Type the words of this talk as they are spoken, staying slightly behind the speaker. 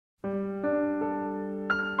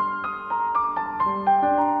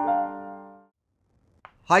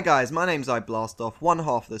Hi guys, my name's iBlastoff, one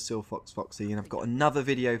half of the Silfox Foxy, and I've got another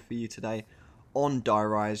video for you today on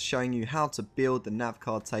Diarize showing you how to build the nav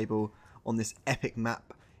card table on this epic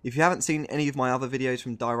map. If you haven't seen any of my other videos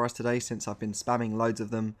from Diarize today, since I've been spamming loads of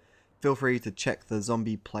them, feel free to check the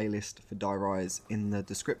zombie playlist for Diarize in the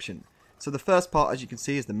description. So the first part, as you can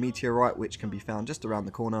see, is the meteorite, which can be found just around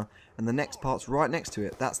the corner, and the next part's right next to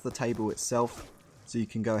it. That's the table itself, so you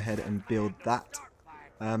can go ahead and build that.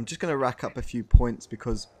 I'm just going to rack up a few points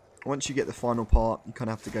because once you get the final part, you kind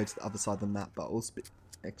of have to go to the other side of the map, but I'll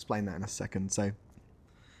explain that in a second. So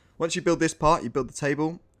once you build this part, you build the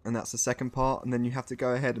table, and that's the second part, and then you have to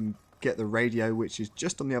go ahead and get the radio, which is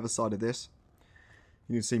just on the other side of this.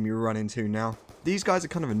 You can see me run into now. These guys are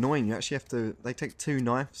kind of annoying. You actually have to, they take two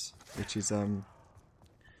knives, which is kind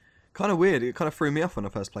of weird. It kind of threw me off when I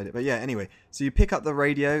first played it. But yeah, anyway, so you pick up the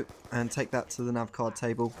radio and take that to the nav card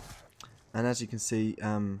table. And as you can see,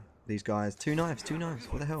 these guys, two knives,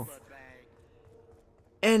 what the hell?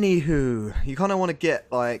 Anywho, you kind of want to get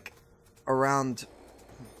like around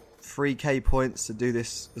 3k points to do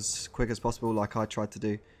this as quick as possible, like I tried to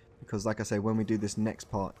do. Because like I say, when we do this next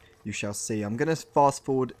part, you shall see. I'm going to fast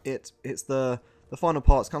forward it. It's the final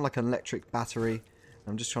part. It's kind of like an electric battery.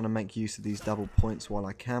 I'm just trying to make use of these double points while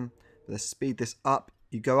I can. But let's speed this up.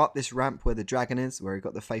 You go up this ramp where the dragon is, where you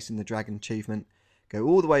got the facing the dragon achievement. Go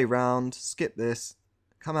all the way round, skip this,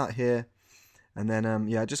 come out here, and then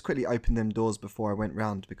yeah, just quickly open them doors before I went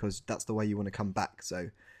round, because that's the way you want to come back. So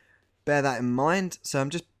bear that in mind. So I'm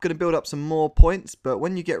just going to build up some more points, but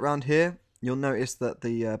when you get round here, you'll notice that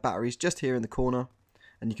the battery's just here in the corner,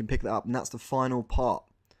 and you can pick that up, and that's the final part.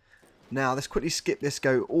 Now let's quickly skip this,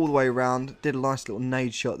 go all the way around. Did a nice little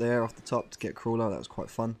nade shot there off the top to get crawler. That was quite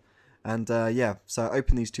fun. And yeah, so I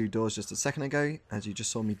opened these two doors just a second ago, as you just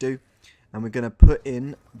saw me do. And we're going to put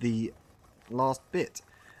in the last bit.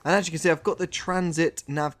 And as you can see, I've got the transit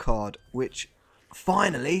nav card, which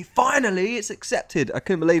finally it's accepted. I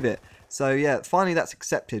couldn't believe it. So yeah, finally that's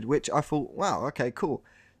accepted, which I thought, wow, okay, cool.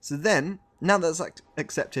 So then, now that's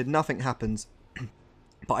accepted, nothing happens.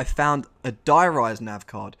 But I found a Diarize nav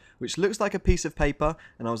card, which looks like a piece of paper.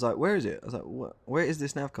 And I was like, where is it? I was like, where is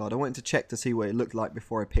this nav card? I went to check to see what it looked like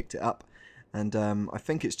before I picked it up. And I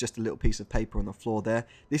think it's just a little piece of paper on the floor there.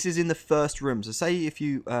 This is in the first room. So say if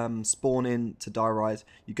you spawn in to Diarize,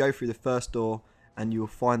 you go through the first door and you'll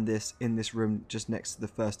find this in this room just next to the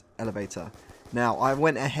first elevator. Now, I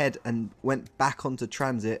went ahead and went back onto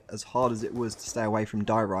transit as hard as it was to stay away from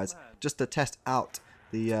Diarize, just to test out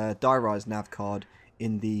the Diarize nav card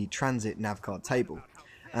in the transit nav card table.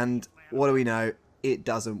 And what do we know? It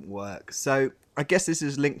doesn't work. So I guess this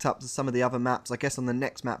is linked up to some of the other maps. I guess on the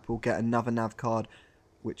next map we'll get another nav card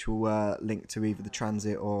which will link to either the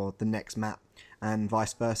transit or the next map, and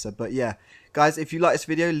vice versa. But yeah, guys, if you like this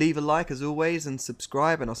video, leave a like as always and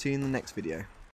subscribe, and I'll see you in the next video.